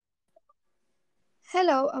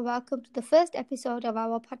Hello and welcome to the first episode of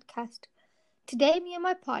our podcast. Today, me and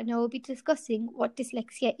my partner will be discussing what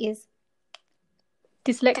dyslexia is.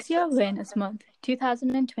 Dyslexia Awareness Month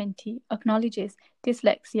 2020 acknowledges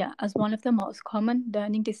dyslexia as one of the most common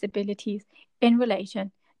learning disabilities in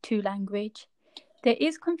relation to language. There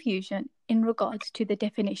is confusion in regards to the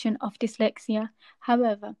definition of dyslexia.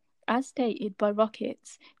 However, as stated by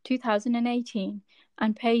Rockets 2018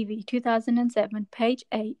 and Pavey 2007, page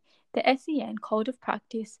 8, the SEN Code of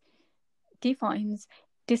Practice defines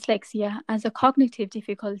dyslexia as a cognitive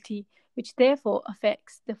difficulty which therefore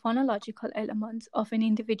affects the phonological elements of an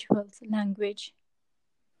individual's language.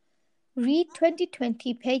 Read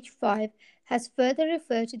 2020, page 5, has further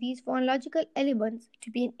referred to these phonological elements to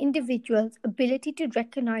be an individual's ability to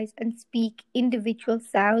recognize and speak individual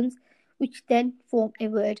sounds, which then form a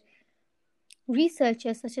word.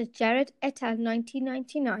 Researchers such as Jarrett et al.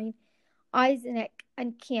 1999, Eiseneck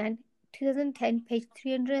and Kian 2010, page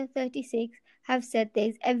 336, have said there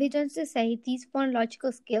is evidence to say these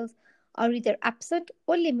phonological skills are either absent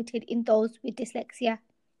or limited in those with dyslexia.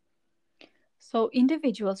 So,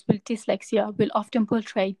 individuals with dyslexia will often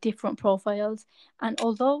portray different profiles, and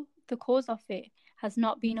although the cause of it has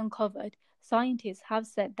not been uncovered, scientists have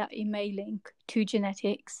said that it may link to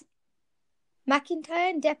genetics. McIntyre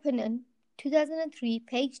and Depinen 2003,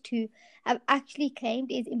 page 2, have actually claimed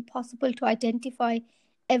it is impossible to identify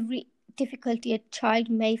every difficulty a child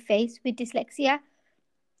may face with dyslexia.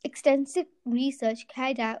 Extensive research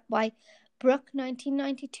carried out by Bruck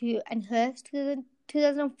 1992 and Hurst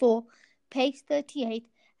 2004, page 38,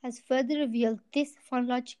 has further revealed this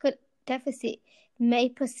phonological deficit may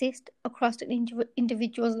persist across an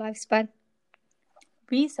individual's lifespan.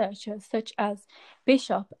 Researchers such as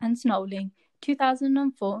Bishop and Snowling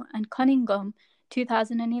 2004 and Cunningham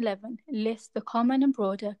 2011 list the common and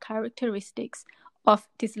broader characteristics of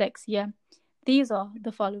dyslexia. These are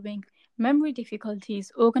the following: memory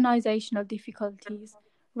difficulties, organizational difficulties,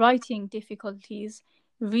 writing difficulties,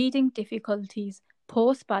 reading difficulties,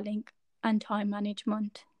 poor spelling, and time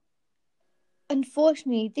management.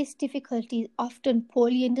 Unfortunately, this difficulty is often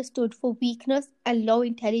poorly understood for weakness and low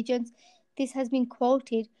intelligence. This has been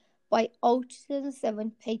quoted by O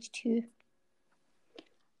 2007, page 2.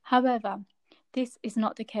 However, this is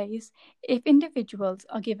not the case. If individuals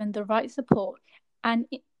are given the right support and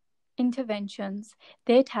interventions,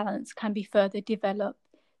 their talents can be further developed.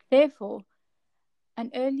 Therefore,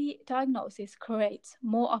 an early diagnosis creates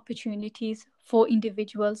more opportunities for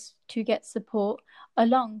individuals to get support,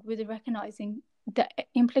 along with recognizing the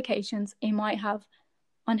implications it might have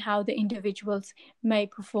on how the individuals may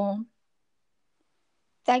perform.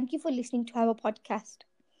 Thank you for listening to our podcast.